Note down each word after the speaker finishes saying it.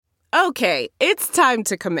Okay, it's time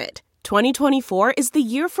to commit. 2024 is the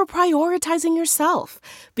year for prioritizing yourself.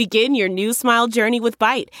 Begin your new smile journey with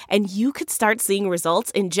Byte, and you could start seeing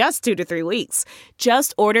results in just 2 to 3 weeks.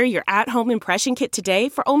 Just order your at-home impression kit today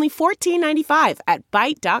for only $14.95 at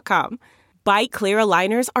Byte.com. Byte Clear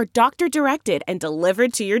aligners are doctor-directed and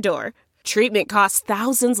delivered to your door. Treatment costs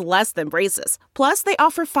thousands less than braces. Plus, they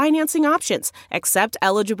offer financing options, accept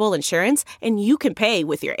eligible insurance, and you can pay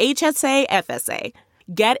with your HSA, FSA.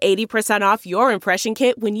 Get 80% off your impression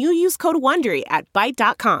kit when you use code WONDERY at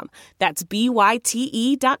Byte.com. That's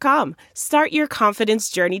BYTE.com. Start your confidence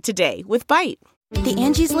journey today with Byte. The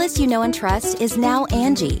Angie's List you know and trust is now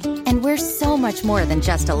Angie, and we're so much more than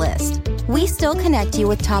just a list. We still connect you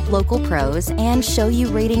with top local pros and show you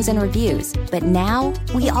ratings and reviews, but now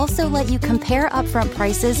we also let you compare upfront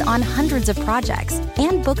prices on hundreds of projects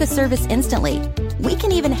and book a service instantly. We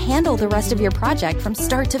can even handle the rest of your project from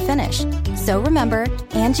start to finish. So remember,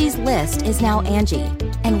 Angie's List is now Angie,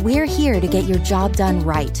 and we're here to get your job done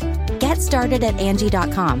right. Get started at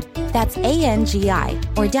Angie.com. That's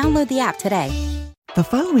ANGI, or download the app today. The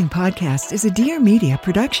following podcast is a Dear Media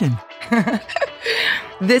production.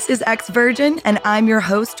 This is Ex-Virgin, and I'm your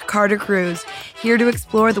host, Carter Cruz, here to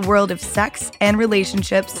explore the world of sex and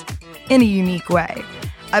relationships in a unique way.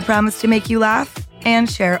 I promise to make you laugh and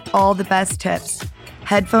share all the best tips.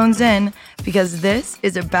 Headphones in, because this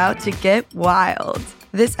is about to get wild.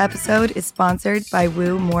 This episode is sponsored by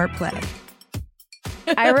Woo More Play.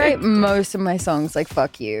 I write most of my songs like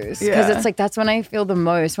fuck yous because it's like that's when I feel the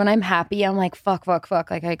most. When I'm happy, I'm like fuck.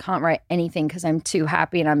 Like I can't write anything because I'm too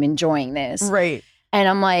happy and I'm enjoying this. Right. And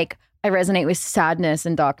I'm like, I resonate with sadness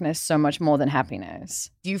and darkness so much more than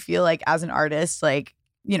happiness. Do you feel like as an artist, like,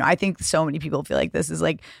 you know, I think so many people feel like this is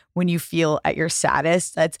like when you feel at your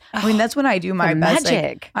saddest. That's when I do my best.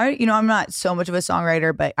 Magic. Like, I'm not so much of a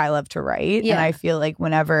songwriter, but I love to write. Yeah. And I feel like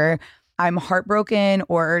whenever I'm heartbroken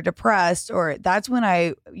or depressed, or that's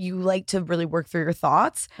when you like to really work through your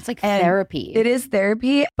thoughts. It's like And therapy. It is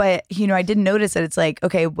therapy. But, I did notice that it's like,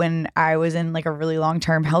 okay, when I was in like a really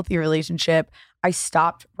long-term healthy relationship, I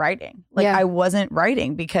stopped writing. Like I wasn't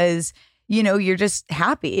writing because, you're just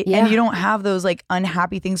happy and you don't have those like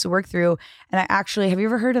unhappy things to work through. And have you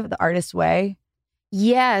ever heard of The Artist's Way?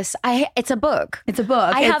 Yes, it's a book. It's a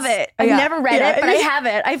book. I have it. I've never read it, but I have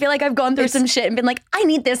it. I feel like I've gone through some shit and been like, I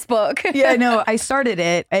need this book. Yeah, no, I started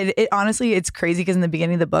it. And honestly, it's crazy because in the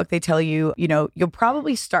beginning of the book, they tell you, you'll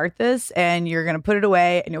probably start this and you're going to put it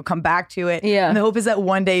away and you'll come back to it. Yeah. And the hope is that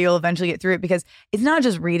one day you'll eventually get through it, because it's not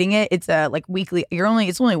just reading it. It's a like weekly,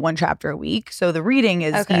 it's only one chapter a week. So the reading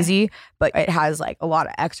is easy, but it has like a lot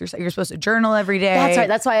of exercise. You're supposed to journal every day. That's right.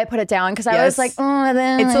 That's why I put it down, because I was like,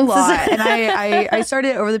 it's a lot. And I started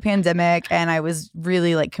it over the pandemic and I was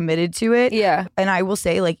really like committed to it. Yeah. And I will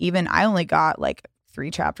say, like, even I only got like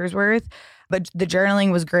 3 chapters worth, but the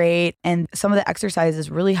journaling was great. And some of the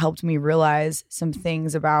exercises really helped me realize some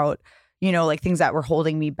things about, like things that were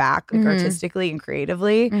holding me back, like artistically and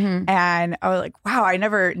creatively. Mm-hmm. And I was like, wow, I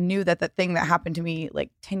never knew that thing that happened to me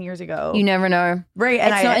like 10 years ago. You never know. Right.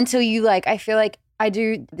 And it's not until you I feel like I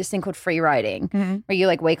do this thing called free writing, where you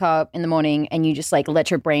like wake up in the morning and you just like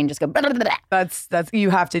let your brain just go blah, blah, blah. That's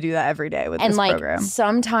you have to do that every day with and this like program.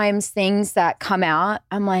 Sometimes things that come out,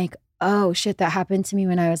 I'm like, oh shit, that happened to me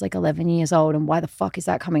when I was like 11 years old, and why the fuck is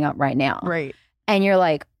that coming up right now? Right. And you're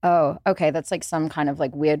like, oh, okay, that's like some kind of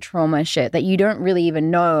like weird trauma shit that you don't really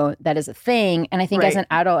even know that is a thing. And I think as an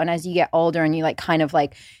adult and as you get older and you like kind of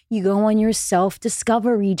like you go on your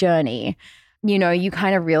self-discovery journey, you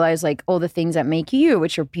kind of realize like all the things that make you,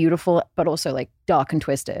 which are beautiful, but also like dark and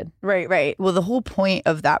twisted. Right. Well, the whole point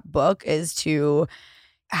of that book is to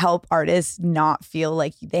help artists not feel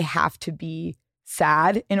like they have to be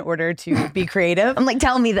sad in order to be creative. I'm like,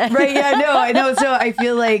 tell me that. Right. Yeah, no, I know. So I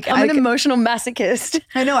feel like I'm an emotional masochist.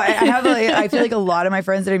 I know. I feel like a lot of my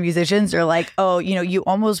friends that are musicians are like, oh, you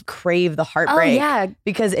almost crave the heartbreak. Oh, yeah.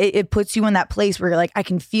 Because it puts you in that place where you're like, I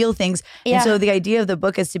can feel things. Yeah. And so the idea of the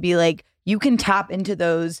book is to be like, you can tap into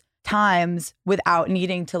those times without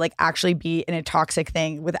needing to like actually be in a toxic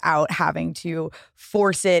thing, without having to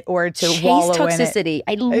force it or to wallow toxicity. in it.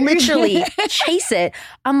 I literally chase it.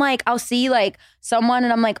 I'm like, I'll see like someone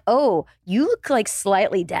and I'm like, oh, you look like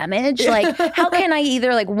slightly damaged. Like, how can I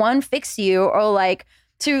either like one, fix you, or like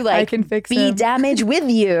to like be damaged with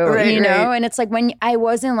you, right, you know? Right. And it's like when I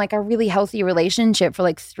was in like a really healthy relationship for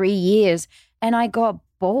like 3 years and I got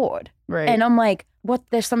bored. Right. And I'm like,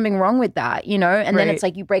 there's something wrong with that, And then Right. it's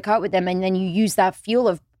like you break up with them and then you use that fuel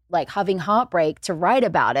of like having heartbreak to write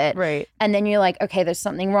about it. Right. And then you're like, okay, there's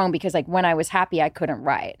something wrong because like when I was happy, I couldn't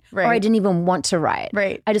write. Right. Or I didn't even want to write.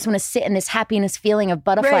 Right. I just want to sit in this happiness feeling of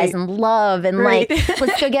butterflies and love and like,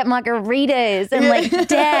 let's go get margaritas and like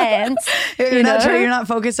dance. You're not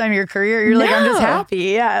focused on your career. You're like, I'm just happy.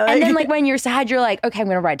 Yeah. And then like when you're sad, you're like, okay, I'm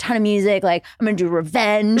going to write a ton of music. Like I'm going to do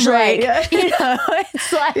revenge. Right. Like,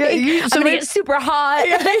 it's like, I'm going to get super hot.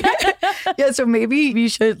 Yeah. So maybe you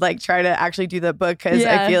should like try to actually do the book because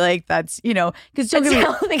I feel like that's, because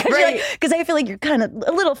I feel like you're kind of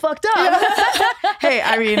a little fucked up. Yeah. Hey,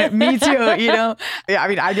 I mean, me too, Yeah, I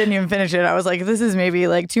mean, I didn't even finish it. I was like, this is maybe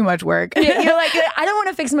like too much work. Yeah, you're like, I don't want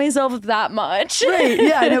to fix myself that much. Right.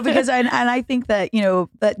 Yeah, I know, because I think that,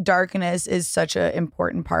 that darkness is such an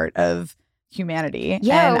important part of humanity.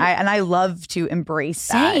 Yeah. And I love to embrace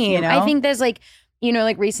that. I think there's like,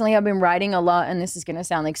 like recently I've been writing a lot, and this is going to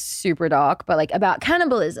sound like super dark, but like about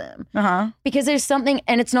cannibalism. Because there's something,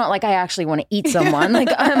 and it's not like I actually want to eat someone. Like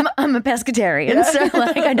I'm a pescatarian, so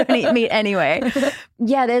like I don't eat meat anyway.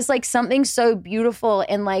 Yeah, there's like something so beautiful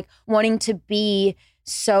in like wanting to be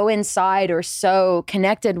so inside or so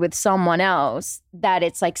connected with someone else that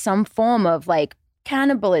it's like some form of like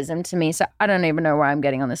cannibalism to me. So I don't even know where I'm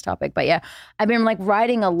getting on this topic, but yeah, I've been like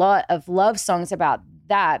writing a lot of love songs about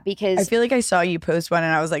that because I feel like I saw you post one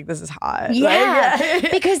and I was like, this is hot. Yeah.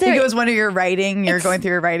 Because it was one of your writing, you're going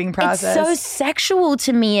through your writing process. It's so sexual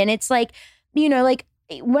to me. And it's like, like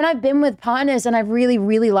when I've been with partners and I've really,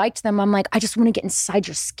 really liked them, I'm like, I just want to get inside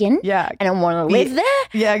your skin. Yeah. And I want to live there.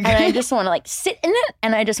 Yeah. And I just want to like sit in it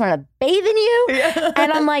and I just want to bathe in you. Yeah.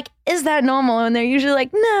 And I'm like, is that normal? And they're usually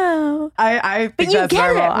like, no. I think that's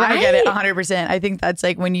normal. Right? I get it 100%. I think that's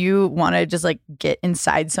like when you want to just like get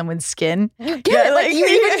inside someone's skin. You get it. Like you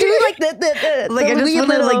even do like the like I just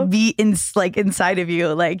want to little... like be inside of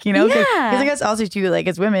you, like, Yeah. Because I guess also too, like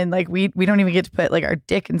as women, like we don't even get to put like our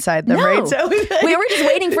dick inside them, right? So we were just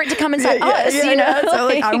waiting for it to come inside us, So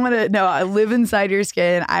like I want to I live inside your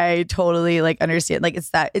skin. I totally like understand. Like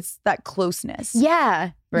it's that closeness.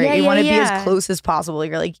 Yeah. Right. Yeah, you want to be yeah. as close as possible.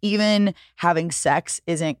 You're like, even having sex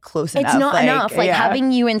isn't close enough. It's not enough. Like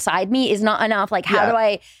having you inside me is not enough. Like how do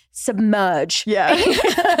I submerge? Yeah.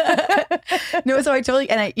 No, so I totally,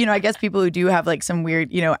 and I guess people who do have like some weird,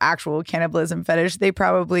 actual cannibalism fetish, they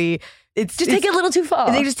probably take it a little too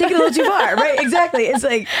far. They just take it a little too far. Right. Exactly. It's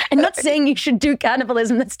like, I'm not saying you should do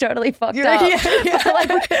cannibalism. That's totally fucked up. Yeah. Like,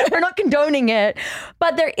 we're not condoning it.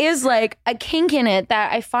 But there is like a kink in it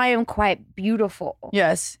that I find quite beautiful.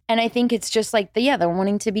 Yes. And I think it's just like, they're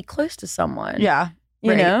wanting to be close to someone. Yeah.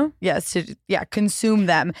 You know? Yes. Consume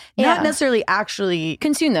them. Not necessarily actually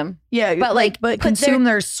consume them. Yeah. But consume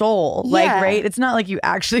their soul. Yeah. Like, right? It's not like you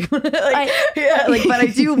actually want to but I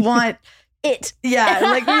do want it. Yeah.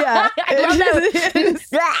 Like, yeah. I love that.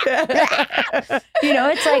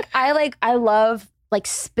 It's like I love like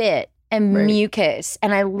spit and mucus.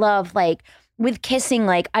 And I love like with kissing,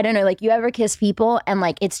 like, I don't know, like you ever kiss people and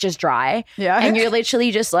like it's just dry. Yeah. And you're literally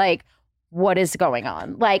just like, what is going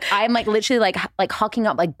on? Like I'm like literally like hooking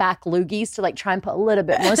up like back loogies to like try and put a little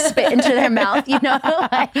bit more spit into their mouth,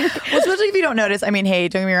 Like, well, especially if you don't notice. I mean, hey,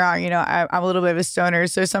 don't get me wrong. I'm a little bit of a stoner,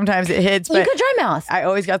 so sometimes it hits. But you got dry mouth. I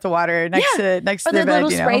always got the water next to the bed.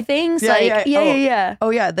 Little spray things. Yeah. Oh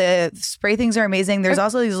yeah, the spray things are amazing. There's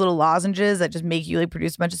also these little lozenges that just make you like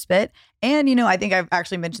produce a bunch of spit. And I think I've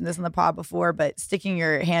actually mentioned this in the pod before, but sticking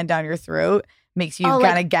your hand down your throat makes you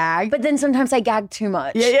kind of gag. But then sometimes I gag too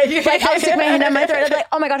much. Yeah. Like I'll stick my hand down my throat and be like,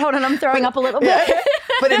 oh my God, hold on, I'm throwing up a little bit.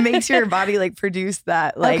 But it makes your body like produce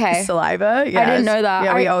that saliva. Yeah, I didn't know that.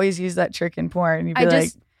 Yeah, we always use that trick in porn. You'd be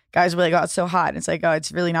like, guys will be like, oh, it's so hot. And it's like, oh,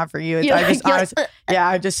 it's really not for you.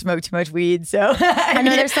 I just smoked too much weed. So I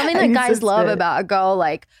know there's something that guys love about a girl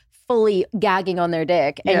like fully gagging on their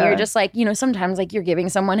dick. And you're just like, sometimes like you're giving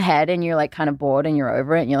someone head and you're like kind of bored and you're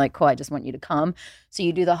over it and you're like, cool, I just want you to come. So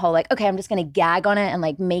you do the whole like, okay, I'm just going to gag on it and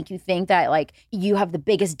like make you think that like you have the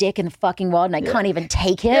biggest dick in the fucking world and I can't even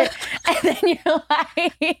take it. And then you're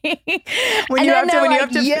like, when you have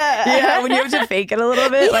to fake it a little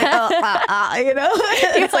bit, like,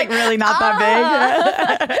 it's like really not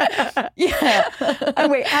that big. Yeah. Oh,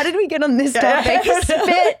 wait, how did we get on this topic?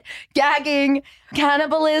 Spit, gagging,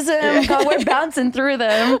 cannibalism. God, we're bouncing through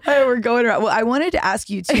them. We're going around. Well, I wanted to ask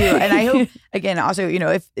you too, and I hope again also,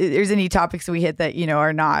 if there's any topics that we hit that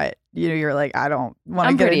are not, you're like, I don't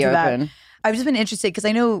want to get into open. That. I've just been interested because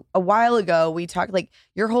I know a while ago we talked like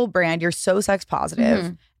your whole brand, you're so sex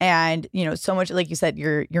positive, and so much, like you said,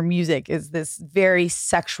 your music is this very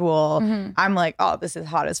sexual. I'm like, oh, this is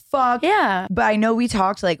hot as fuck. Yeah. But I know we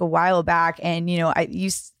talked like a while back, and you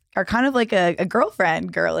are kind of like a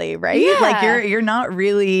girlfriend girly, right? Yeah. Like you're not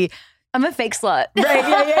really I'm a fake slut. Right.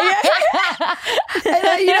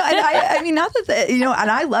 Yeah. And I mean, not that,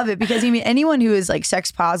 and I love it because anyone who is like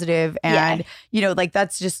sex positive and, like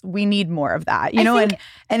that's just, we need more of that,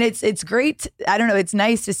 and it's great. I don't know. It's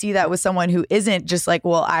nice to see that with someone who isn't just like,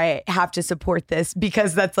 well, I have to support this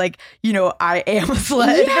because that's like, I am a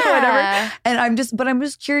slut or whatever. And I'm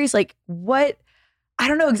just curious, like what, I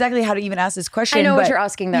don't know exactly how to even ask this question. I know what you're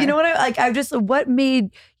asking though. You know what what made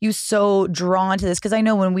you so drawn to this? Because I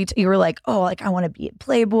know when you were like, oh, like I want to be a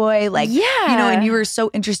Playboy, like, and you were so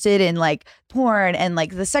interested in like porn and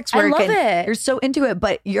like the sex work. I love it. You're so into it,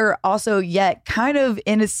 but you're also yet kind of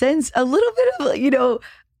in a sense, a little bit of,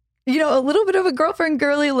 a little bit of a girlfriend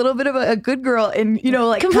girly, a little bit of a good girl and,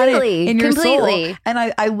 like completely in your completely soul. And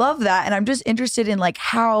I love that. And I'm just interested in like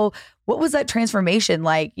what was that transformation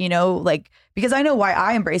like, like, because I know why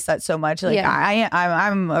I embrace that so much. Like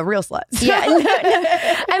I'm a real slut. So. Yeah. No.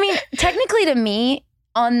 I mean, technically to me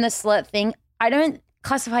on the slut thing, I don't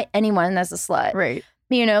classify anyone as a slut. Right.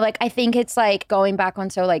 Like I think it's like going back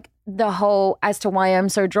onto like the whole as to why I'm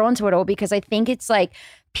so drawn to it all, because I think it's like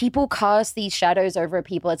people cast these shadows over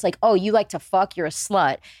people. It's like, oh, you like to fuck, you're a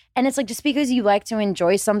slut. And it's like just because you like to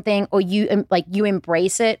enjoy something or you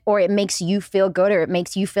embrace it or it makes you feel good or it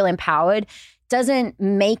makes you feel empowered doesn't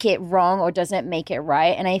make it wrong or doesn't make it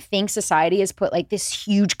right. And I think society has put like this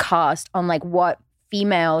huge cast on like what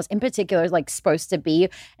females in particular is like supposed to be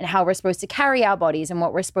and how we're supposed to carry our bodies and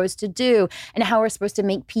what we're supposed to do and how we're supposed to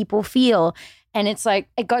make people feel. And it's like,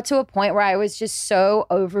 it got to a point where I was just so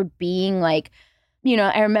over being like,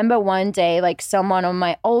 I remember one day like someone on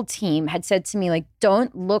my old team had said to me like,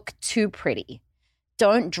 don't look too pretty.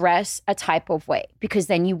 Don't dress a type of way because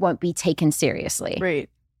then you won't be taken seriously. Right.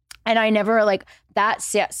 And I never like that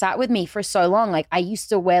sat with me for so long. Like I used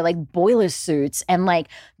to wear like boiler suits and like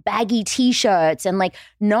baggy t-shirts and like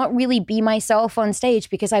not really be myself on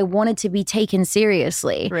stage because I wanted to be taken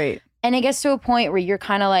seriously. Right. And it gets to a point where you're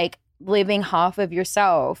kind of like living half of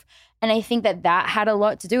yourself. And I think that had a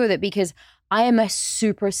lot to do with it because I am a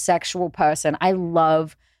super sexual person. I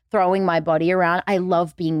love throwing my body around. I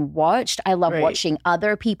love being watched. I love watching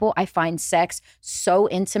other people. I find sex so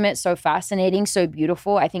intimate, so fascinating, so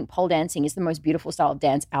beautiful. I think pole dancing is the most beautiful style of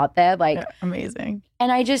dance out there. Like amazing.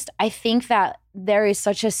 And I think that there is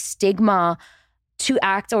such a stigma to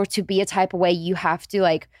act or to be a type of way. You have to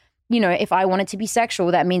like, if I want it to be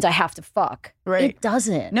sexual, that means I have to fuck. Right. It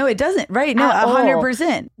doesn't. No, it doesn't. Right. No,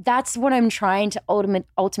 100%. That's what I'm trying to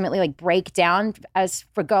ultimately like break down as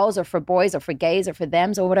for girls or for boys or for gays or for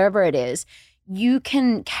thems or whatever it is. You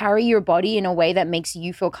can carry your body in a way that makes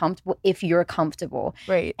you feel comfortable if you're comfortable.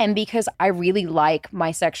 Right. And because I really like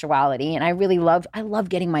my sexuality and I love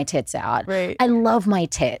getting my tits out. Right. I love my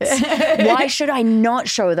tits. Why should I not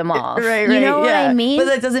show them off? Right. You know what I mean? But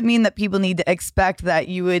that doesn't mean that people need to expect that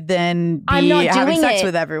you would then be having sex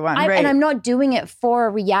with everyone. Right. And I'm not doing it for a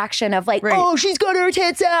reaction of like, oh, she's got her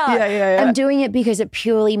tits out. Yeah. I'm doing it because it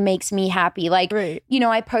purely makes me happy. Like,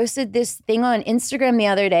 I posted this thing on Instagram the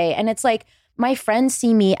other day and it's like, my friends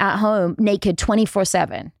see me at home naked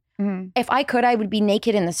 24/7. Mm-hmm. If I could, I would be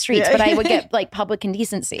naked in the streets, but I would get like public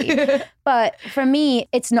indecency. But for me,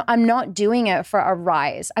 I'm not doing it for a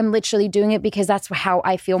rise. I'm literally doing it because that's how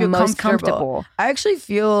I feel most comfortable. I actually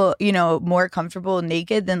feel, more comfortable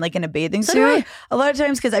naked than like in a bathing suit. A lot of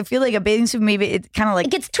times because I feel like a bathing suit, maybe it kind of like...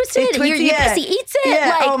 It gets twisted. Your pussy eats it.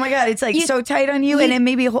 Yeah. Like, oh my God. It's like so tight on you and it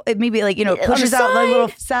maybe like, pushes out like little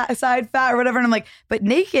side fat or whatever. And I'm like, but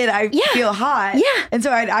naked, I feel hot. Yeah. And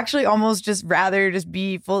so I'd actually almost just rather just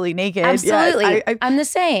be fully naked. Absolutely. I'm the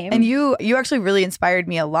same. And you actually really inspired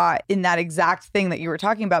me a lot in that exact thing that you were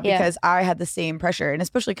talking about because I had the same pressure. And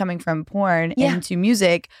especially coming from porn into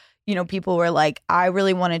music, people were like, I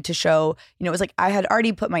really wanted to show, it was like I had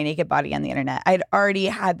already put my naked body on the internet. I'd already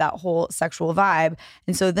had that whole sexual vibe.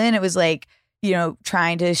 And so then it was like,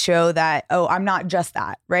 trying to show that, oh, I'm not just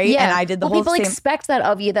that, right? Yeah. And I did the whole people expect that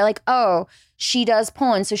of you. They're like, oh, she does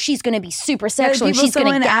porn, so she's going to be super sexual and she's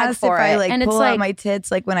going to gag for it. I like and pull it's out like, my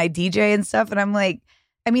tits like when I DJ and stuff, and I'm like,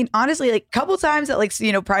 I mean, honestly, like a couple times at like,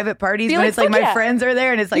 private parties when it's like my friends are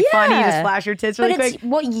there and it's like funny, you just flash your tits really quick. But it's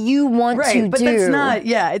what you want to do. But that's not,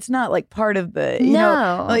 it's not like part of the,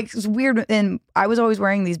 like it's weird. And I was always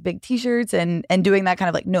wearing these big t-shirts and doing that kind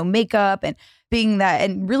of like no makeup and being that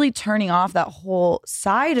and really turning off that whole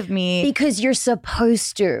side of me. Because you're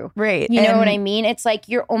supposed to. Right. You know what I mean? It's like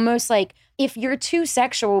you're almost like, if you're too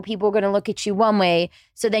sexual, people are going to look at you one way.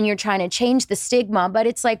 So then you're trying to change the stigma. But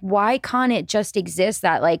it's like, why can't it just exist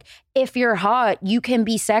that like, if you're hot, you can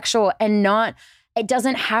be sexual and not it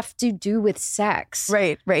doesn't have to do with sex.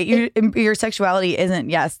 Right. Your sexuality isn't,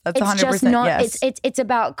 yes, that's 100% just not, yes. It's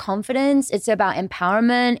about confidence. It's about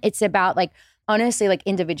empowerment. It's about like, honestly, like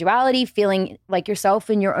individuality, feeling like yourself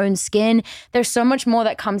in your own skin. There's so much more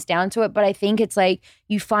that comes down to it. But I think it's like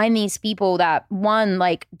you find these people that, one,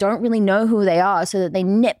 like don't really know who they are, so that they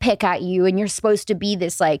nitpick at you, and you're supposed to be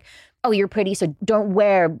this like, oh, you're pretty, so don't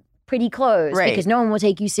wear pretty clothes because no one will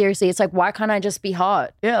take you seriously. It's like, why can't I just be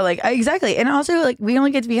hot? Yeah, like exactly. And also, like, we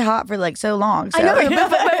only get to be hot for like so long. So. I know,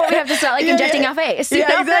 but we have to start like injecting our face.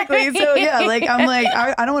 Yeah, exactly. So yeah, like I'm like,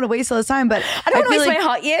 I don't want to waste all this time, but I don't want to waste like my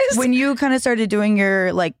hot years. When you kind of started doing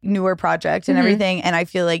your like newer project and everything, and I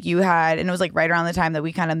feel like you had, and it was like right around the time that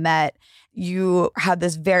we kind of met, you had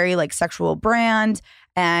this very like sexual brand.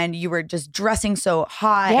 And you were just dressing so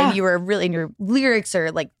hot, and you were really, and your lyrics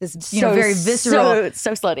are like this, you know, very visceral,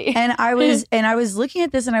 so slutty. And I was looking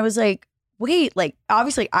at this, and I was like, wait, like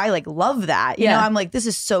obviously I like love that, you know. I'm like, this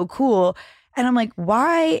is so cool, and I'm like,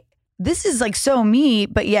 why? This is like so me,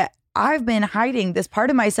 but yet I've been hiding this part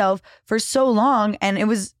of myself for so long, and it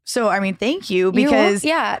was so. I mean, thank you, because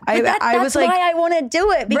I was like, why I want to do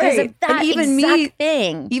it, because of that and even exact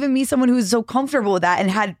thing. Even me, someone who's so comfortable with that and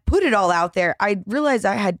had put it all out there, I realized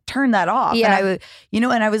I had turned that off, and I was, you know,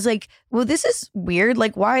 and I was like, well, this is weird.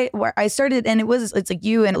 Like, why I started, and it's like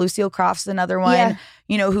you and Lucille Croft's another one,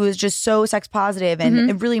 you know, who is just so sex positive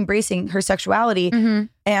and really embracing her sexuality,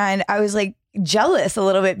 and I was like jealous a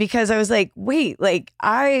little bit, because I was like, wait, like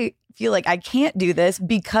I feel like I can't do this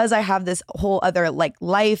because I have this whole other like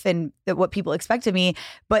life and what people expect of me.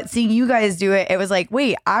 But seeing you guys do it, it was like,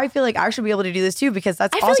 wait, I feel like I should be able to do this too, because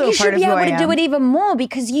that's also a part of who I am. I feel like you should be able to do it even more,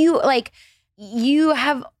 because you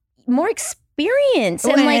have more experience.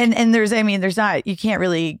 And there's not, you can't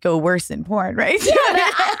really go worse than porn, right? Yeah, but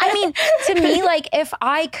I mean, to me, like if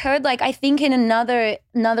I could, like I think in another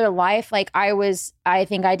life, like I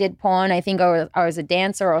think I did porn. I think I was a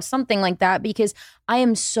dancer or something like that, because I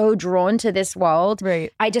am so drawn to this world.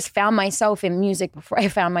 Right. I just found myself in music before I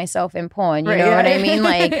found myself in porn. You know what I mean?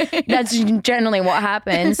 Like that's generally what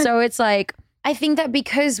happened. So it's like, I think that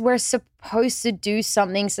because we're supposed to do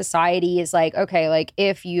something, society is like, okay, like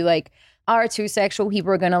if you like are too sexual,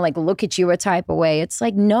 people are gonna like look at you a type of way. It's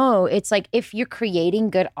like, no, it's like if you're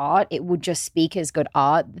creating good art, it would just speak as good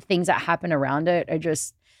art. The things that happen around it are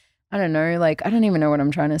just, I don't know, like I don't even know what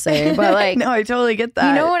I'm trying to say, but like no, I totally get that.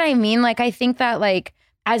 You know what I mean? Like I think that like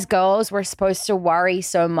as girls, we're supposed to worry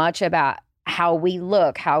so much about how we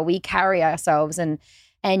look, how we carry ourselves, and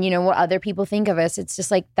you know what other people think of us. It's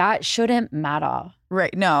just like that shouldn't matter.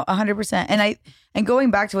 Right. No, 100%. And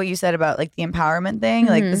going back to what you said about like the empowerment thing,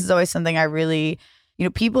 like this is always something I really, you know,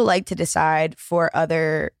 people like to decide for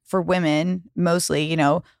women mostly, you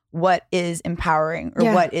know, what is empowering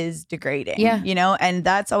or what is degrading, you know, and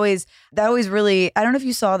that always really, I don't know if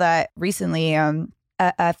you saw that recently,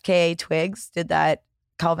 FKA Twigs did that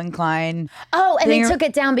Calvin Klein. Oh, and they took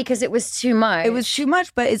it down because it was too much. It was too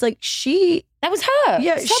much, but it's like that was her.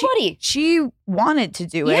 Yeah, somebody. She wanted to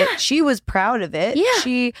do it. She was proud of it. Yeah.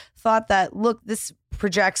 She thought that, look, this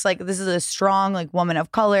projects like this is a strong like woman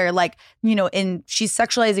of color, like, you know, and she's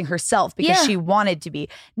sexualizing herself because she wanted to be,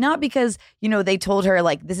 not because, you know, they told her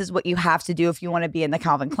like this is what you have to do if you want to be in the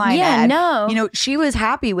Calvin Klein ad. No. You know, she was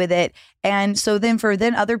happy with it. And so then for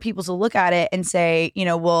other people to look at it and say, you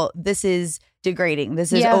know, well, this is degrading,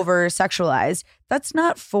 this is over sexualized. That's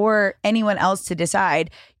not for anyone else to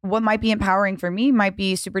decide. What might be empowering for me might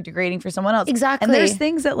be super degrading for someone else. Exactly. And there's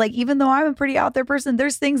things that like, even though I'm a pretty out there person,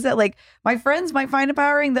 there's things that like my friends might find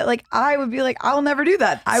empowering that like I would be like, I'll never do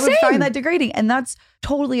that. I would find that degrading, and that's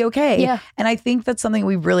totally okay. Yeah. And I think that's something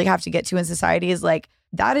we really have to get to in society, is like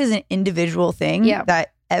that is an individual thing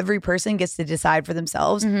that every person gets to decide for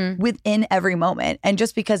themselves within every moment. And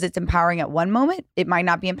just because it's empowering at one moment, it might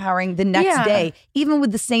not be empowering the next day, even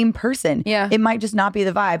with the same person. Yeah. It might just not be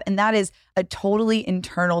the vibe. And that is a totally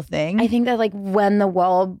internal thing. I think that like when the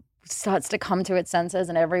world starts to come to its senses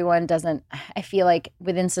and everyone doesn't, I feel like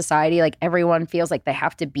within society, like everyone feels like they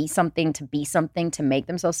have to be something to make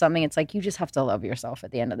themselves something. It's like, you just have to love yourself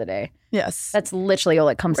at the end of the day. Yes. That's literally all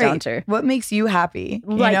it comes down to. What makes you happy,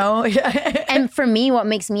 you like, know? And for me, what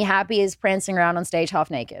makes me happy is prancing around on stage half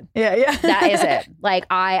naked. Yeah. That is it. Like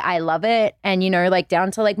I love it. And you know, like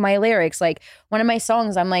down to like my lyrics, like one of my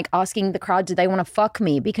songs, I'm like asking the crowd, do they want to fuck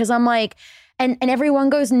me? Because I'm like, and everyone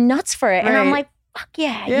goes nuts for it. And I'm like, fuck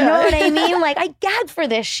yeah. You know what I mean? Like I gag for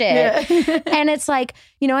this shit. And it's like,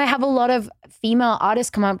 you know, I have a lot of female artists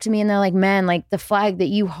come up to me and they're like, man, like the flag that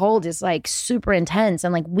you hold is like super intense,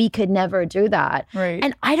 and like we could never do that. Right.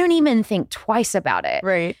 And I don't even think twice about it.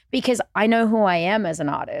 Right. Because I know who I am as an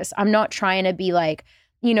artist. I'm not trying to be like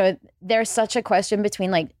you know, there's such a question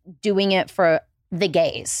between like doing it for the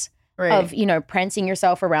gaze. Right. Of, you know, prancing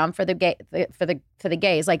yourself around for the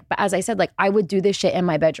gays. Like, but as I said, like I would do this shit in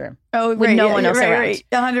my bedroom with no one else around. Right.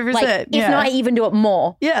 100%. Like, if not, I even do it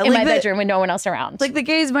more in my bedroom with no one else around. Like the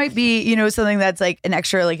gays might be, you know, something that's like an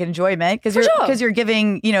extra like enjoyment because you're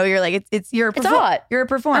giving, you know, you're like you're a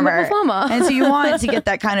performer. I'm a performer. And so you want to get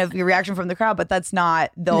that kind of reaction from the crowd, but that's not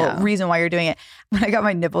the reason why you're doing it. When I got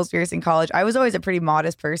my nipples pierced in college, I was always a pretty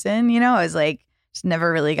modest person, you know. I was like, just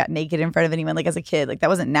never really got naked in front of anyone like as a kid. Like that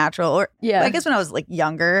wasn't natural. Or I guess when I was like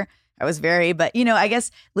younger, I was but you know, I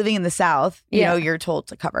guess living in the South, you know, you're told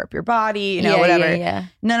to cover up your body, you know, whatever.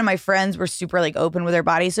 None of my friends were super like open with their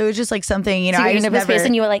bodies. So it was just like something, you know, so I just never.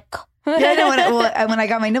 And you were like, when I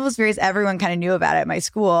got my nipples pierced, everyone kind of knew about it at my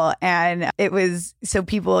school. And it was, so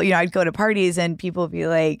people, you know, I'd go to parties and people would be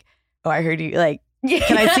like, oh, I heard you like,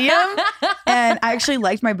 can I see them? And I actually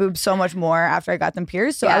liked my boobs so much more after I got them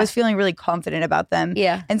pierced. So I was feeling really confident about them.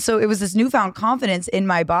 Yeah. And so it was this newfound confidence in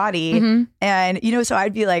my body. Mm-hmm. And, you know, so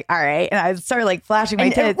I'd be like, all right. And I'd start like flashing my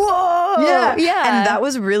tits. Whoa. Yeah. And that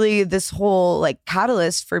was really this whole like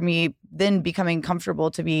catalyst for me then becoming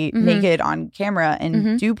comfortable to be naked on camera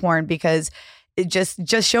and do porn, because it just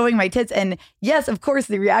showing my tits. And yes, of course,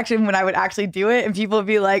 the reaction when I would actually do it and people would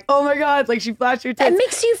be like, oh my God, like she flashed her tits. It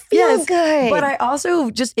makes you feel good. But I also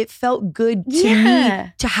it felt good to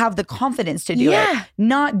me to have the confidence to do it.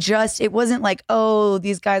 Not just, it wasn't like, oh,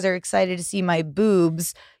 these guys are excited to see my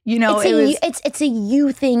boobs. You know, it's a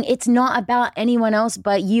you thing. It's not about anyone else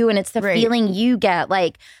but you. And it's the feeling you get.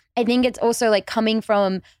 Like, I think it's also like coming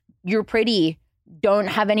from you're pretty, don't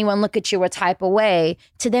have anyone look at you a type of way,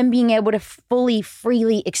 to then being able to fully,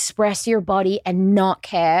 freely express your body and not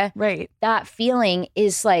care. Right. That feeling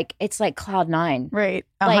is like, it's like cloud nine. Right.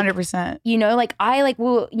 100%. You know, like I like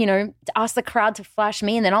will, you know, ask the crowd to flash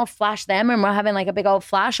me and then I'll flash them and we're having like a big old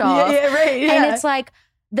flash off. Yeah, right. Yeah. And it's like,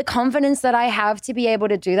 the confidence that I have to be able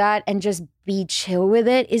to do that and just be chill with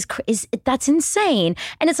it is that's insane.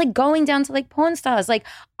 And it's like going down to like porn stars. Like,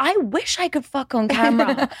 I wish I could fuck on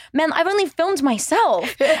camera. Man, I've only filmed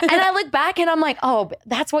myself. And I look back and I'm like, oh,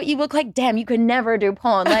 that's what you look like? Damn, you could never do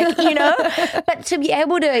porn. Like, you know? But to be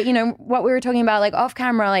able to, you know, what we were talking about, like off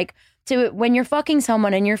camera, like to when you're fucking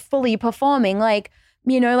someone and you're fully performing, like,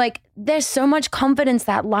 you know, like there's so much confidence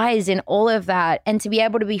that lies in all of that. And to be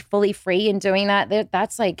able to be fully free in doing that,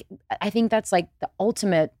 that's like, I think that's like the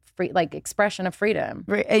ultimate free, like expression of freedom.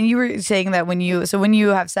 Right. And you were saying that when you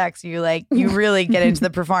have sex, you like, you really get into the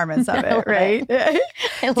performance of it, right?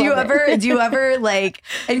 Do you ever like,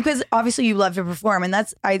 and because obviously you love to perform, and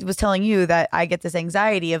I was telling you that I get this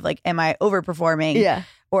anxiety of like, am I overperforming? Yeah.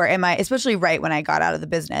 Or am I, especially right when I got out of the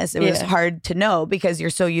business, it was hard to know because you're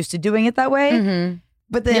so used to doing it that way. Mm-hmm.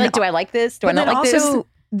 But then, like, do I like this? Do I not like this?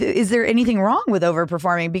 Is there anything wrong with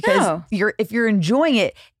overperforming? Because if you're enjoying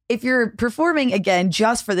it, if you're performing again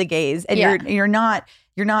just for the gays, and you're not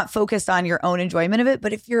focused on your own enjoyment of it,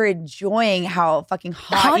 but if you're enjoying how fucking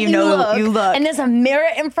hot you look, and there's a mirror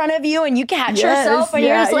in front of you, and you catch yourself, and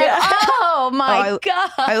you're just like, oh my God,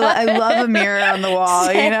 I love a mirror on the wall.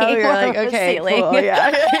 Same. You know, you're like, okay, cool, you're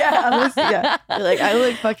like, I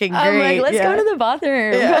look fucking great. I'm like, let's go to the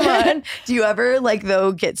bathroom. Come on. Do you ever like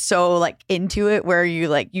though get so like into it where you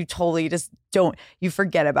like you totally just you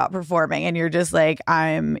forget about performing and you're just like,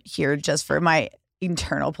 I'm here just for my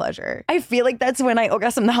internal pleasure? I feel like that's when I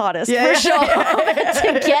orgasm the hardest, for sure.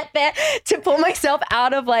 To get there, to pull myself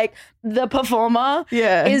out of like the performer,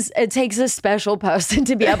 it takes a special person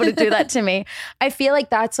to be able to do that to me. I feel like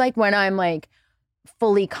that's like when I'm like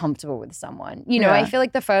fully comfortable with someone. You know, I feel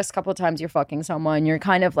like the first couple of times you're fucking someone, you're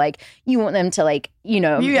kind of like, you want them to like, you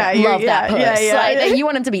know, love that puss. Like, you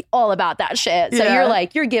want them to be all about that shit. So you're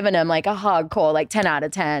like, you're giving them like a hardcore, like 10 out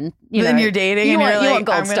of 10. Then you're dating you and want, you're like, you want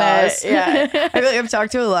gold stars. I feel like I've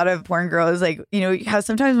talked to a lot of porn girls, like, you know, how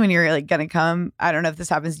sometimes when you're like gonna come, I don't know if this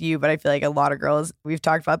happens to you, but I feel like a lot of girls, we've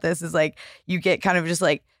talked about this, is like, you get kind of just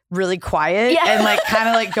like really quiet and like kind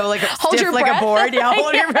of like go like stiff like a board.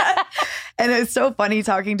 Hold your breath. And it's so funny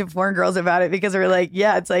talking to porn girls about it because we're like,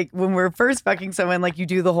 it's like when we're first fucking someone, like you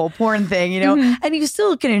do the whole porn thing, you know, and you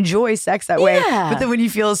still can enjoy sex that way. But then when you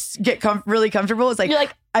get really comfortable, it's like, you're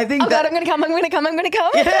like, I think God, I'm gonna come. Yeah,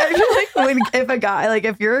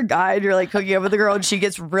 if you're a guy and you're like hooking up with a girl and she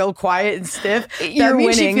gets real quiet and stiff, that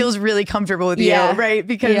means she feels really comfortable with you, right?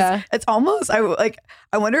 Because it's almost,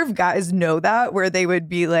 I wonder if guys know that, where they would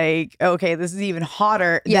be like, okay, this is even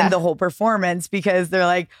hotter than the whole performance, because they're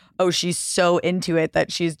like, oh, she's so into it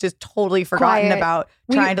that she's just totally forgotten about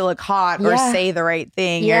trying to look hot or say the right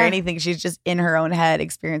thing or anything. She's just in her own head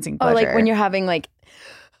experiencing pleasure. Or like when you're having like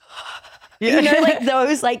You know, like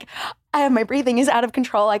those, like, my breathing is out of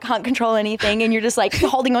control. I can't control anything. And you're just like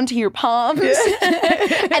holding onto your palms.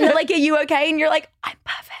 And they're like, are you okay? And you're like, I'm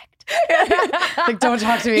perfect. Like, don't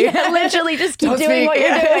talk to me. Yeah, literally just keep doing what you're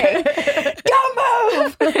doing.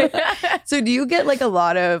 Don't move. So do you get like a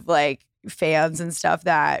lot of like fans and stuff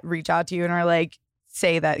that reach out to you and are like,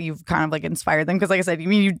 say that you've kind of like inspired them? Because like I said, I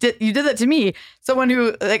mean, you did that to me. Someone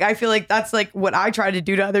who like, I feel like that's like what I try to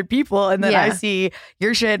do to other people. And then I see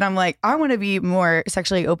your shit and I'm like, I want to be more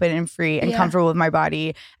sexually open and free and comfortable with my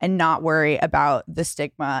body and not worry about the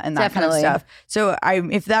stigma and that kind of stuff. So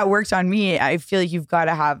if that works on me, I feel like you've got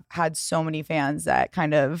to have had so many fans that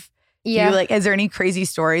kind of like, is there any crazy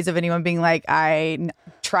stories of anyone being like, I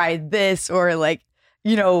tried this or like,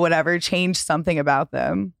 you know, whatever, change something about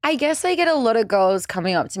them? I guess I get a lot of girls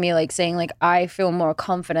coming up to me like saying like, I feel more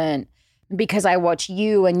confident because I watch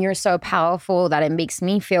you and you're so powerful that it makes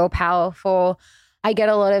me feel powerful. I get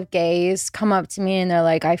a lot of gays come up to me and they're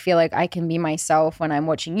like, I feel like I can be myself when I'm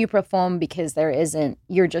watching you perform because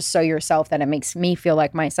you're just so yourself that it makes me feel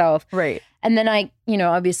like myself. Right. And then I, you know,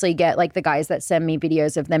 obviously get like the guys that send me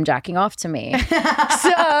videos of them jacking off to me.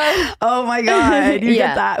 So, oh my God, you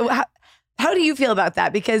get that. How do you feel about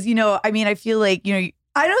that? Because, you know, I mean, I feel like, you know,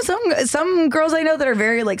 I know some girls I know that are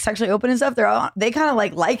very like sexually open and stuff. They kind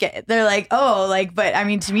of like it. They're like, oh, like, but I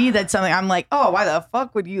mean, to me, that's something I'm like, oh, why the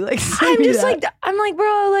fuck would you like say I'm just that? like, I'm like,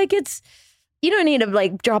 bro, like you don't need to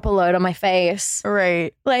like drop a load on my face.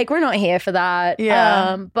 Right. Like, we're not here for that.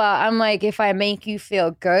 Yeah. But I'm like, if I make you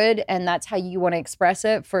feel good and that's how you want to express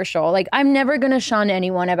it, for sure. Like, I'm never going to shun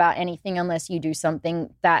anyone about anything unless you do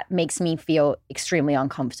something that makes me feel extremely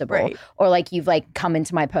uncomfortable. Right. Or like you've like come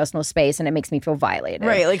into my personal space and it makes me feel violated.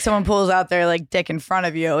 Right. Like someone pulls out their like dick in front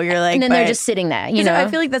of you. You're like, and then they're just sitting there, you know? I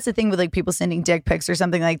feel like that's the thing with like people sending dick pics or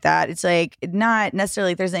something like that. It's like not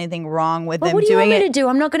necessarily like there's anything wrong with them doing it. What do you want me to do?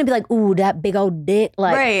 I'm not going to be like, ooh, that big old dick.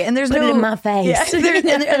 Like, right, and there's put it in my face.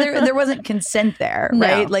 Yeah, there wasn't consent there,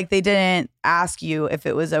 right? No. Like they didn't ask you if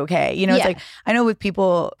it was okay. You know, it's like I know with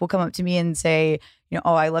people will come up to me and say, you know,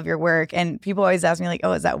 oh, I love your work, and people always ask me like,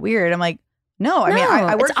 oh, is that weird? I'm like, no, I mean,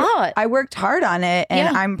 I worked hard on it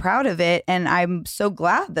and I'm proud of it. And I'm so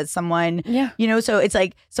glad that someone, you know, so it's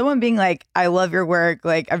like someone being like, I love your work.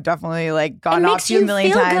 Like I've definitely like gone off to you a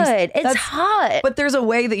million times. Good. It's hot. But there's a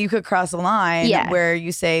way that you could cross the line where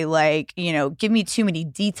you say like, you know, give me too many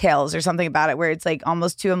details or something about it where it's like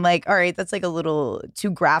almost too, I'm like, all right, that's like a little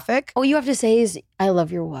too graphic. All you have to say is, I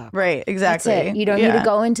love your work. Right, exactly. That's it. You don't need to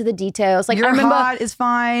go into the details. Like, you're hot is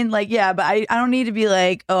fine. Like, yeah, but I don't need to be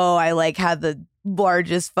like, oh, I like had the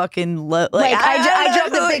largest fucking load. Like I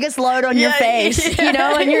dropped the biggest load on your face, you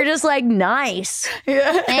know, and you're just like, nice.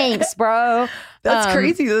 Yeah. Thanks, bro. That's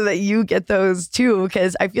crazy though that you get those too,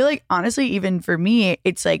 because I feel like honestly, even for me,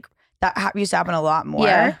 it's like that used to happen a lot more.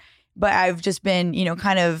 Yeah. But I've just been, you know,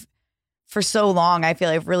 kind of for so long, I feel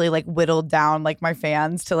like I've really like whittled down like my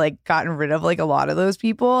fans to like gotten rid of like a lot of those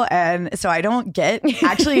people. And so I don't get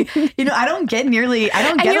actually, you know, I don't get a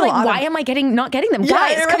lot. Why am I not getting them?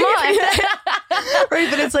 Guys, right, come on. Right.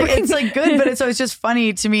 But it's like good. But it's just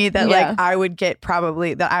funny to me that like I would get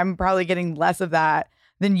I'm probably getting less of that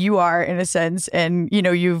than you are in a sense. And, you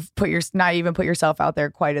know, you've not even put yourself out there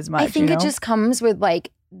quite as much. I think it just comes with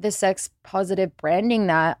like the sex positive branding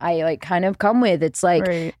that I like kind of come with. It's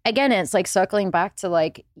like, again, it's like circling back to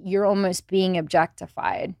like, you're almost being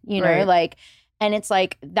objectified, you know, like, and it's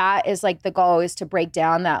like, that is like the goal is to break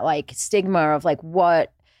down that like stigma of like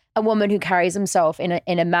what a woman who carries himself in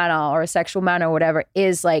a manner or a sexual manner or whatever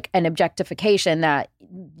is like an objectification that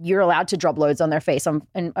you're allowed to drop loads on their face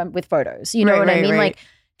with photos. You know what I mean? Like,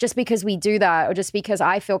 just because we do that or just because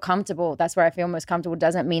I feel comfortable, that's where I feel most comfortable,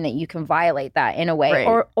 doesn't mean that you can violate that in a way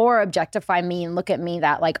or objectify me and look at me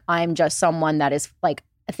that like I'm just someone that is like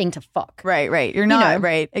a thing to fuck. Right. You're not, you know?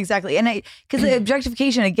 Right. Exactly. And because the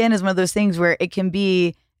objectification again is one of those things where it can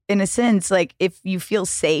be in a sense like if you feel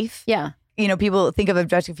safe. Yeah. You know, people think of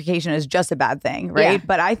objectification as just a bad thing, right? Yeah.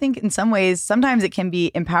 But I think in some ways, sometimes it can be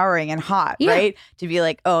empowering and hot, right? To be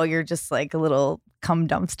like, oh, you're just like a little cum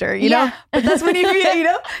dumpster, you know? But that's when you feel, you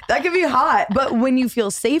know, that can be hot. But when you feel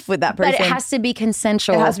safe with that person. But it has to be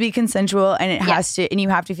consensual. It has to be consensual and it has to, and you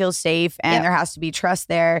have to feel safe and there has to be trust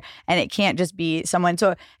there and it can't just be someone.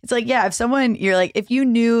 So it's like, yeah, if someone, you're like, if you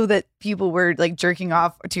knew that people were like jerking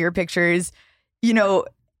off to your pictures, you know,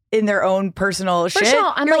 in their own personal shit,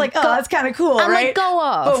 sure. I'm you're like, oh, that's kind of cool, I'm right? Like, go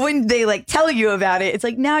off. But when they like tell you about it, it's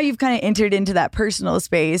like now you've kind of entered into that personal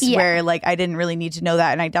space where like I didn't really need to know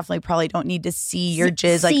that, and I definitely probably don't need to see your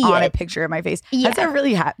jizz like on a picture of my face. Yeah. That's a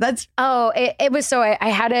really it was so I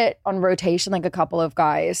had it on rotation, like a couple of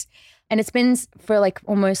guys. And it's been for like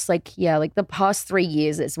almost like, like the past 3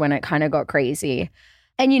 years is when it kind of got crazy.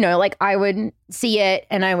 And, like I would see it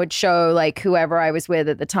and I would show like whoever I was with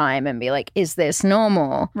at the time and be like, is this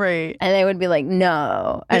normal? Right. And they would be like,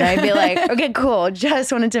 no. And I'd be like, okay, cool.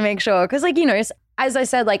 Just wanted to make sure. Because like, as I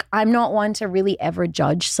said, like I'm not one to really ever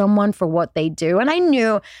judge someone for what they do. And I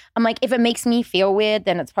knew, I'm like, if it makes me feel weird,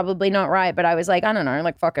 then it's probably not right. But I was like, I don't know,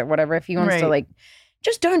 like fuck it, whatever. If he wants to like,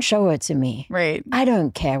 just don't show it to me. Right. I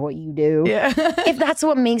don't care what you do. Yeah. If that's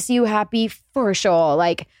what makes you happy, for sure.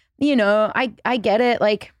 Like, I get it.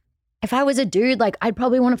 Like, if I was a dude, like, I'd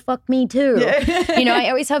probably want to fuck me too. Yeah. I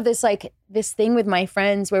always have this thing with my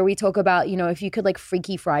friends where we talk about, if you could like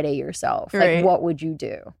Freaky Friday yourself, like, what would you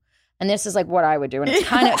do? And this is like what I would do. And it's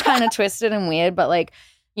kind of twisted and weird, but like,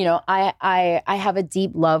 I have a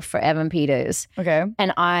deep love for Evan Peters. Okay.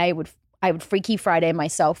 And I would Freaky Friday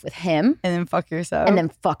myself with him. And then fuck yourself. And then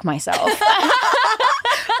fuck myself.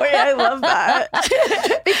 Wait, I love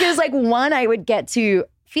that. Because like one, I would get to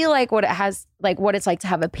feel like what it's like to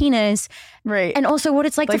have a penis. Right. And also what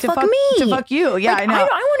it's like to fuck me. To fuck you. Yeah, like, I know. I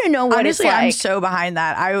want to know what Honestly, it's like. I'm so behind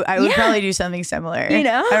that. I would probably do something similar. I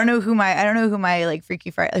don't know who my like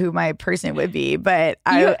Freaky Friday, who my person would be, but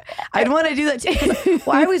I'd want to do that too.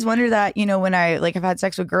 Well, I always wonder that, when I like have had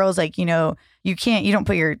sex with girls, like, you don't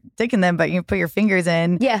put your dick in them, but you put your fingers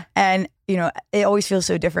in. Yeah. And it always feels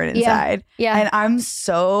so different inside. Yeah. And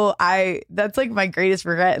that's like my greatest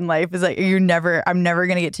regret in life is like I'm never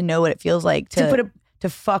going to get to know what it feels like to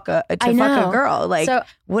fuck a girl. Like, so,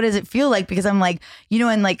 what does it feel like? Because I'm like,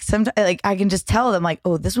 and like sometimes like I can just tell them like,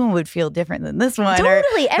 oh, this one would feel different than this one.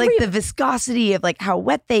 Totally. Or like the viscosity of like how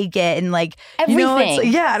wet they get and like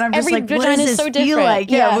everything. And I'm just like, what does this so feel like?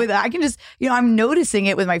 Yeah. I can just, I'm noticing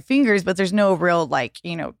it with my fingers, but there's no real like,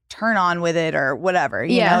 turn on with it or whatever.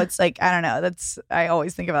 You know, it's like, I don't know. I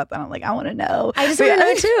always think about that. I'm like, I want to know. I just want to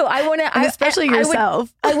know too. I want to, especially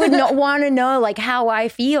yourself. I would not want to know like how I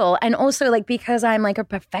feel. And also like, because I'm like a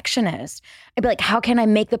perfectionist, I'd be like, how can I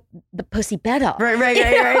make the pussy better?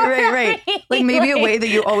 Right. Like maybe a way that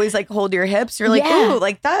you always like hold your hips. You're like, ooh,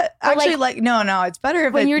 like that. Actually, like no, it's better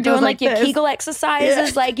if when you're doing like your this. Kegel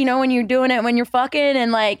exercises, like, when you're doing it when you're fucking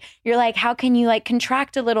and like, you're like, how can you like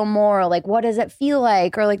contract a little more? Or, like, what does it feel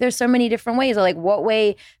like? Or like, there's so many different ways. Or like, what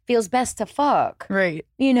way feels best to fuck? Right.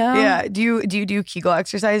 Yeah. Do you do Kegel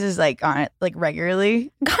exercises like on it like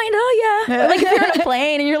regularly? Kind of, yeah. Or, like if you're on a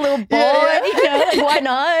plane and you're a little bored, like, why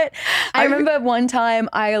not? I remember one time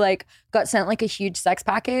I like got sent like a huge sex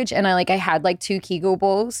package and I had like 2 Kegel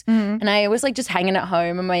balls and I was like just hanging at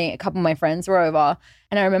home and a couple of my friends were over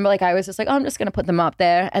and I remember like I was just like, oh, I'm just gonna put them up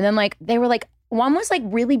there and then like they were like one was like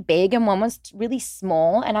really big and one was really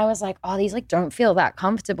small and I was like, oh, these like don't feel that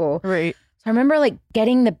comfortable. Right. So I remember like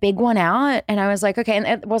getting the big one out and I was like, okay, and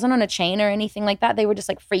it wasn't on a chain or anything like that. They were just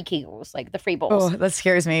like free Kegels, like the free balls. Oh, that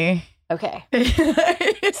scares me. Okay.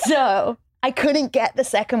 So I couldn't get the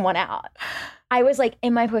second one out. I was like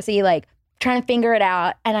in my pussy, like trying to figure it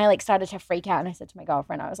out. And I like started to freak out. And I said to my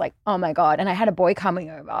girlfriend, I was like, oh my God. And I had a boy coming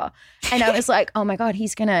over and I was like, oh my God, he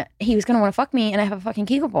was going to want to fuck me. And I have a fucking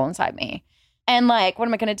Kegel ball inside me. And like, what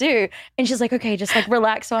am I going to do? And she's like, okay, just like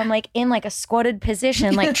relax. So I'm like in like a squatted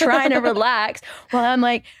position, like trying to relax while I'm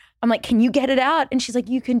like, can you get it out? And she's like,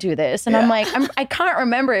 you can do this. And I'm like, I can't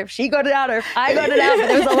remember if she got it out or if I got it out, but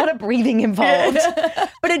there was a lot of breathing involved.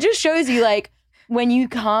 But it just shows you like, when you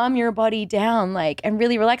calm your body down, like, and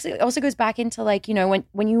really relax, it also goes back into like,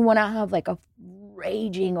 when you want to have like a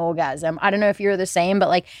raging orgasm. I don't know if you're the same, but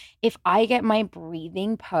like, if I get my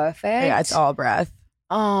breathing perfect. Yeah, it's all breath.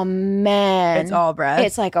 Oh man, it's all breath.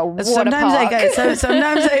 It's like a water sometimes park.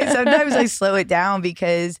 sometimes I slow it down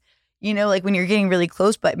because like when you're getting really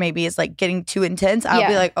close, but maybe it's like getting too intense. I'll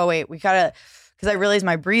be like, oh wait, we gotta, because I realize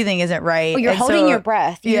my breathing isn't right. Oh, you're holding your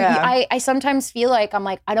breath. Yeah. I sometimes feel like I'm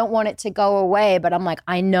like I don't want it to go away, but I'm like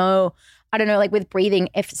I know. I don't know, like with breathing,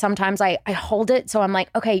 if sometimes I hold it, so I'm like,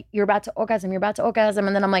 okay, you're about to orgasm,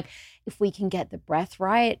 and then I'm like, if we can get the breath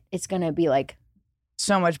right, it's gonna be like.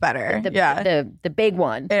 So much better. The big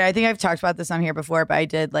one. And I think I've talked about this on here before, but I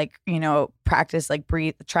did like, practice like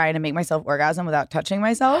breathe, trying to make myself orgasm without touching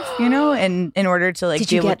myself, and in order to like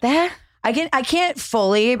Did you get there? I can't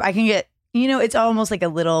fully, I can get, it's almost like a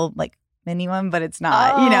little like mini one, but it's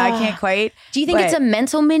not, I can't quite. Do you think it's a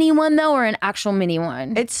mental mini one though, or an actual mini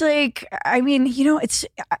one? It's like, I mean, it's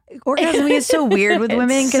orgasm is so weird with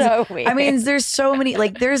women. So weird. I mean, there's so many,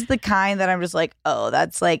 like there's the kind that I'm just like, oh,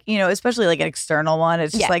 that's like, especially like an external one.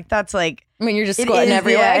 It's just like, that's like. I mean, you're just squatting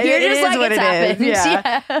everywhere. Yeah, you're just like, what it's happened.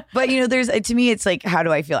 Yeah. But, there's, to me, it's like, how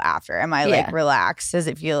do I feel after? Am I like relaxed? Does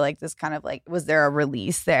it feel like this kind of like, was there a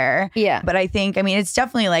release there? Yeah. But I think, I mean, it's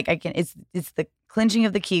definitely like, it's the clenching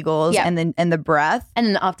of the Kegels and the breath. And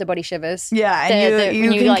then the after body shivers. Yeah. And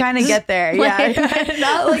you can kind of get there. Yeah.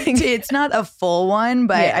 Not like, it's not a full one,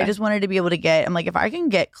 but I just wanted to be able to get, I'm like, if I can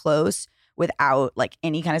get close without like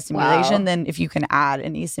any kind of stimulation, then if you can add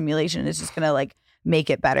any stimulation, it's just going to like make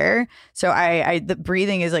it better. So the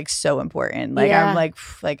breathing is like so important. Like I'm like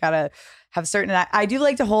gotta have certain, I do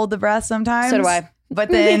like to hold the breath sometimes. So do I. But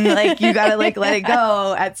then like you gotta like let it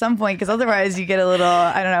go at some point, because otherwise you get a little,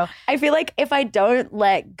 I don't know. I feel like if I don't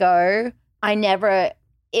let go,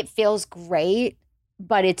 it feels great,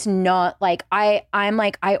 but it's not like I'm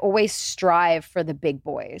like, I always strive for the big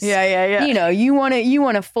boys. Yeah. You know, you want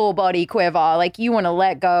a full body quiver. Like you want to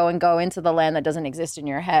let go and go into the land that doesn't exist in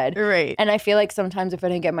your head. Right. And I feel like sometimes if I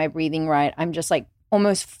don't get my breathing right, I'm just like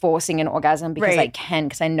almost forcing an orgasm because I can,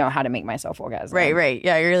 because I know how to make myself orgasm. Right.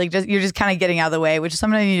 Yeah, you're just kind of getting out of the way, which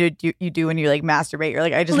sometimes you do when you like masturbate. You're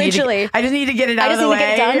like, I just need to get it out of the way.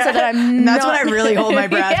 I just need to get it done so that I'm. And that's when I really hold my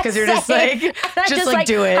breath, because you're just like, just like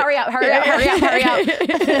do it. Hurry up.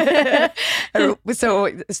 So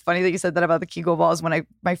it's funny that you said that about the Kegel balls. When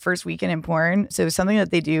my first weekend in porn, so something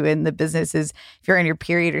that they do in the business is if you're on your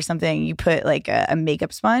period or something, you put like a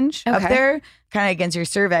makeup sponge up there, kind of against your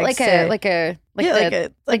cervix, like a one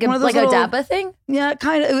of those little, Dabba thing. Yeah,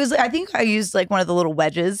 kind of. It was. I think I used like one of the little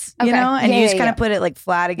wedges, you know, and you just kind of put it like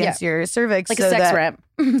flat against your cervix, like a sex ramp.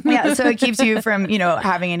 Yeah, so it keeps you from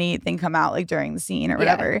having anything come out like during the scene or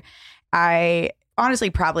whatever. I honestly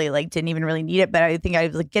probably like didn't even really need it, but I think I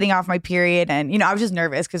was like getting off my period, and I was just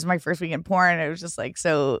nervous because my first week in porn, it was just like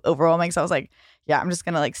so overwhelming. So I was like, yeah, I'm just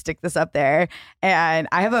gonna like stick this up there, and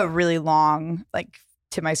I have a really long like.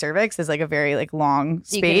 To my cervix is like a very like long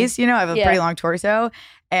space, I have a pretty long torso,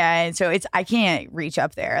 and so I can't reach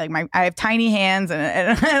up there. Like I have tiny hands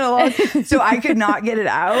and a long, so I could not get it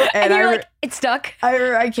out. And you're like, it's stuck.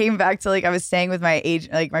 I came back to like I was staying with my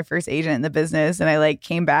agent, like my first agent in the business, and I like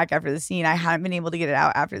came back after the scene. I hadn't been able to get it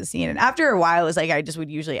out after the scene, and after a while, it was like I just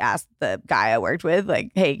would usually ask the guy I worked with,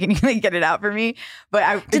 like, "Hey, can you like get it out for me?"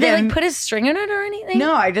 But did they like put a string in it or anything?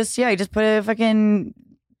 No, I just put the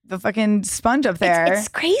fucking sponge up there. It's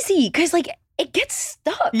crazy because like it gets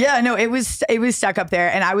stuck. Yeah, no, it was stuck up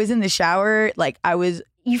there, and I was in the shower, like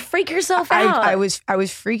you freak yourself out. I was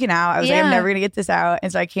freaking out. I was like, I'm never gonna get this out.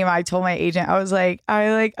 And so I came out, I told my agent, I was like,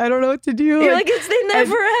 I don't know what to do. You're like it's in there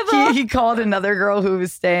forever. He called another girl who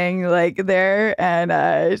was staying like there, and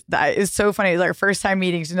that is so funny. It was like our first time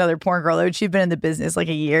meeting. She's another porn girl. She'd been in the business like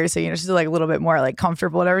a year, so she's like a little bit more like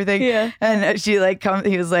comfortable and everything. Yeah. And she like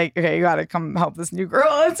he was like, okay, you gotta come help this new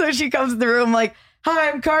girl. And so she comes in the room like,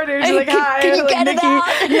 hi, I'm Carter. She's like, hi. Can you like, get it Nikki.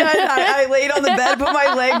 out? Yeah, I laid on the bed, put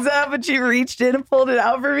my legs up, and she reached in and pulled it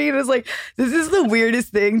out for me. And it was like, this is the weirdest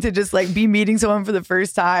thing to just like be meeting someone for the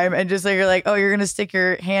first time and just like, you're like, oh, you're going to stick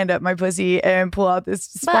your hand up my pussy and pull out this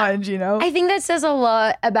sponge, I think that says a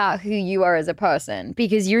lot about who you are as a person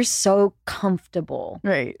because you're so comfortable.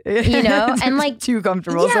 Right. And like too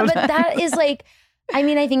comfortable. Yeah, sometimes. but that is like, I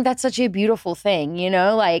mean, I think that's such a beautiful thing,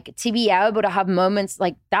 like to be able to have moments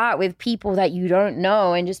like that with people that you don't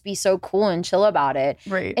know and just be so cool and chill about it.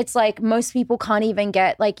 Right. It's like most people can't even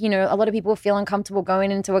get like, a lot of people feel uncomfortable going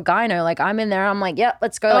into a gyno. Like I'm in there, I'm like, yeah,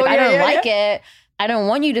 let's go. Like I don't like it. I don't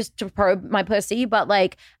want you to probe my pussy, but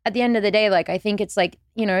like at the end of the day, like I think it's like,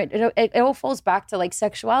 it all falls back to like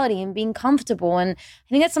sexuality and being comfortable. And I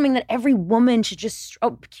think that's something that every woman should just,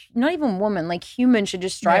 not even woman, like human should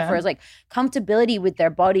just strive for is like comfortability with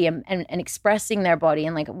their body and expressing their body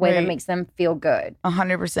in like a way that makes them feel good.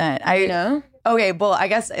 100%. Okay, well, I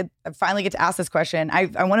guess I finally get to ask this question. I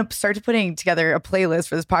want to start putting together a playlist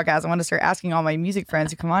for this podcast. I want to start asking all my music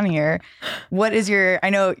friends who come on here, what is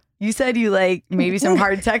I know you said you like maybe some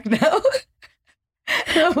hard techno.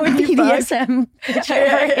 BDSM.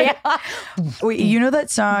 Wait, you know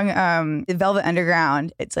that song, Velvet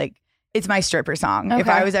Underground? It's like, it's my stripper song. Okay. If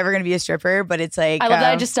I was ever going to be a stripper, but it's like... I love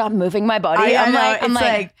that I just stopped moving my body. I'm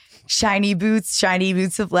like shiny boots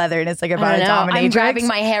of leather, and it's like about a dominatrix. I'm grabbing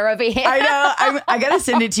my hair over here. I know. I gotta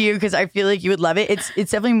send it to you because I feel like you would love it. It's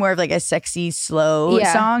definitely more of like a sexy, slow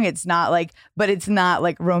song. It's not like, but it's not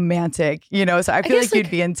like romantic, So I feel like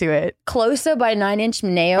you'd be into it. Closer by 9 Inch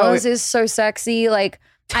Nails is so sexy. Like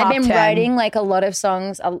Top I've been 10. writing like a lot of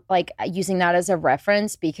songs, like using that as a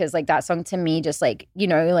reference because like that song to me just like,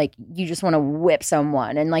 like you just want to whip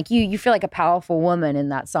someone and like you feel like a powerful woman in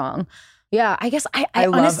that song. Yeah, I guess I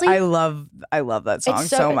honestly love that song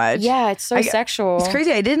so much. Yeah, it's so sexual. It's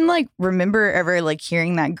crazy. I didn't like remember ever like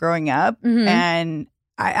hearing that growing up, and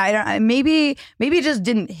I don't. Maybe it just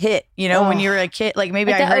didn't hit. You know, when you were a kid, like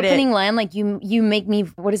maybe like I heard the opening line, like you make me.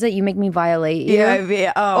 What is it? You make me violate you.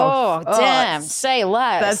 Yeah. Oh, damn. Say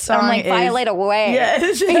less. That song I'm like violate away.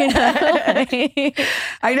 Yes. You know?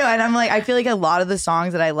 I know, and I'm like, I feel like a lot of the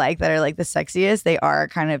songs that I like that are like the sexiest, they are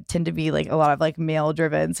kind of tend to be like a lot of like male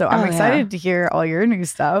driven. So I'm excited to hear all your new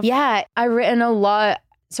stuff. Yeah, I've written a lot.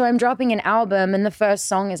 So I'm dropping an album, and the first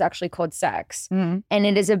song is actually called Sex, and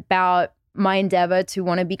it is about my endeavor to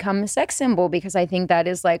want to become a sex symbol because I think that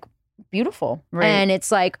is like beautiful. Right. And it's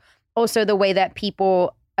like also the way that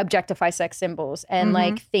people objectify sex symbols and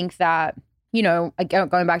like think that, you know,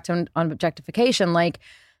 going back to on objectification, like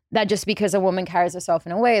that just because a woman carries herself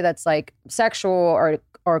in a way that's like sexual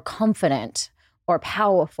or confident or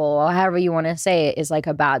powerful or however you want to say it is like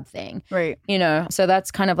a bad thing. Right. You know, so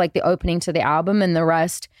that's kind of like the opening to the album, and the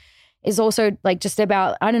rest is also like just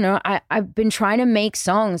about, I don't know, I've been trying to make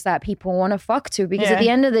songs that people want to fuck to because at the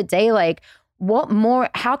end of the day, like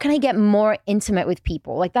how can I get more intimate with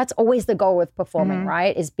people? Like that's always the goal with performing,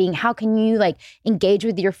 right? Is being, how can you like engage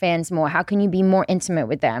with your fans more? How can you be more intimate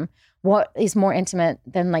with them? What is more intimate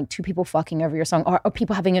than like two people fucking over your song or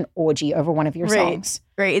people having an orgy over one of your songs?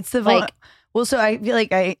 Right. It's the like, well, so I feel like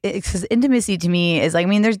because intimacy to me is like, I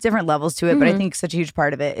mean, there's different levels to it, but I think such a huge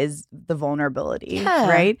part of it is the vulnerability,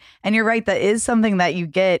 right? And you're right, that is something that you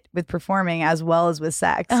get with performing as well as with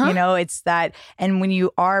sex. You know, it's that, and when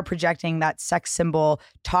you are projecting that sex symbol,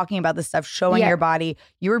 talking about this stuff, showing your body,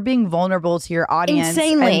 you're being vulnerable to your audience.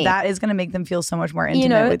 Insanely. And that is going to make them feel so much more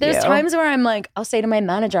intimate with you. There's times where I'm like, I'll say to my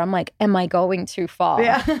manager, I'm like, am I going too far?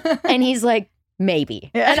 Yeah. And he's like,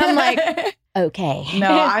 maybe. Yeah. And I'm like, okay. No,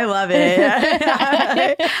 I love it.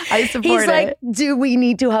 I support it. He's like, do we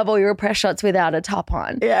need to have all your press shots without a top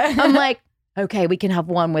on? Yeah. I'm like, okay, we can have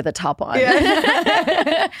one with a top on.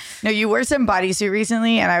 Yeah. No, you wore some bodysuit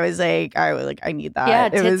recently, and I was like, I need that. Yeah,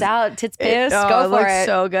 tits out, tits pierced. Go for it.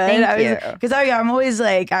 So good. Thank you. Because I'm always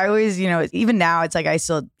like, you know, even now it's like I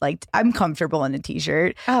still like, I'm comfortable in a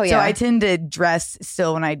t-shirt. Oh yeah. So I tend to dress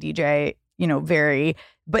still when I DJ, you know,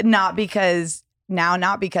 but not because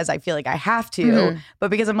I feel like I have to,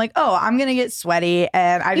 but because I'm like, oh, I'm gonna get sweaty,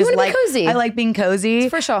 and I just like cozy. I like being cozy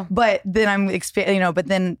for sure. But then but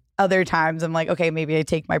then other times I'm like, okay, maybe I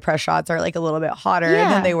take my press shots are like a little bit hotter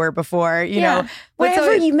than they were before, you know.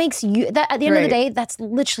 Whatever makes you that at the end of the day, that's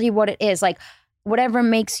literally what it is. Like whatever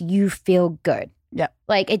makes you feel good. Yeah.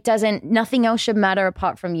 Like nothing else should matter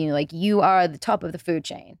apart from you. Like you are the top of the food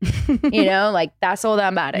chain, you know, like that's all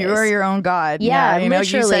that matters. You are your own God. Yeah. You know,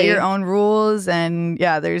 you set your own rules, and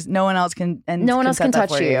there's no one else can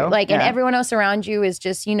touch you. Like, and everyone else around you is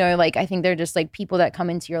just, you know, like I think they're just like people that come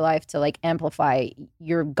into your life to like amplify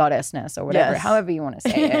your goddessness or whatever, however you want to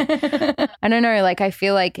say it. I don't know. Like, I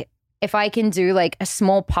feel like if I can do like a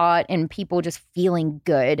small part in people just feeling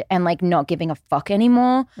good and like not giving a fuck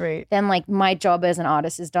anymore, then like my job as an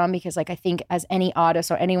artist is done. Because like I think as any artist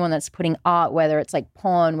or anyone that's putting art, whether it's like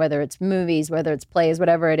porn, whether it's movies, whether it's plays,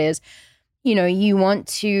 whatever it is, you know, you want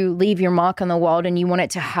to leave your mark on the world, and you want it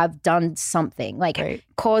to have done something, like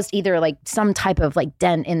caused either like some type of like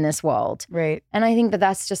dent in this world. Right. And I think that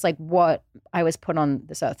that's just like what I was put on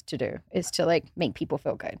this earth to do, is to like make people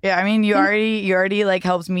feel good. Yeah. I mean, you already like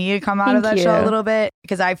helped me come out of that show a little bit,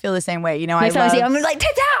 because I feel the same way. You know, I'm like,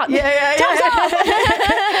 tits out. Tits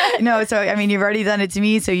out. No, so I mean, you've already done it to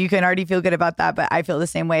me, so you can already feel good about that. But I feel the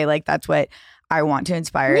same way. Like that's what I want to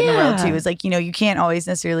inspire in the world too. Is like, you know, you can't always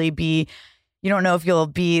necessarily be. You don't know if you'll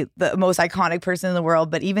be the most iconic person in the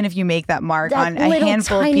world, but even if you make that mark on a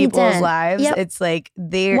handful of people's lives, it's like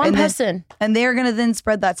one person. And they're going to then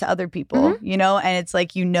spread that to other people, you know? And it's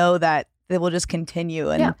like, you know, that it will just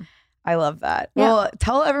continue. And I love that. Yeah. Well,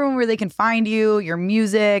 tell everyone where they can find you, your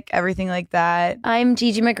music, everything like that. I'm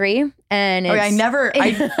Gigi Magree, and I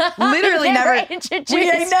literally never introduced you.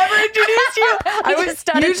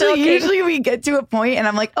 Usually we get to a point and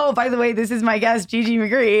I'm like, oh, by the way, this is my guest, Gigi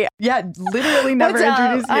Magree. Yeah, literally never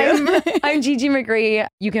introduced you. I'm Gigi Magree.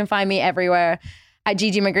 You can find me everywhere at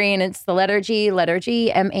Gigi Magree, and it's the letter G,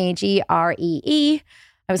 Magree.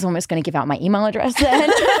 I was almost going to give out my email address then.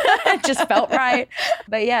 It just felt right.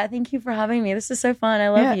 But yeah, thank you for having me. This is so fun. I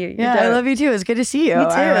love you. Yeah, I love you too. It's good to see you. Me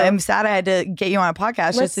too. I'm sad I had to get you on a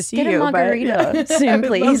podcast just to see you. Let's get a margarita soon,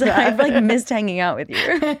 please. I've like missed hanging out with you.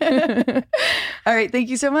 All right. Thank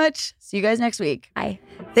you so much. See you guys next week. Bye.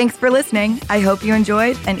 Thanks for listening. I hope you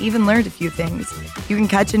enjoyed and even learned a few things. You can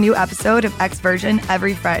catch a new episode of X Version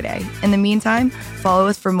every Friday. In the meantime, follow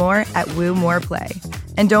us for more at Woo More Play.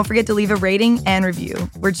 And don't forget to leave a rating and review.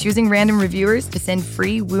 We're choosing random reviewers to send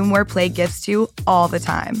free Woo More Play gifts to all the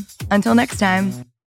time. Until next time.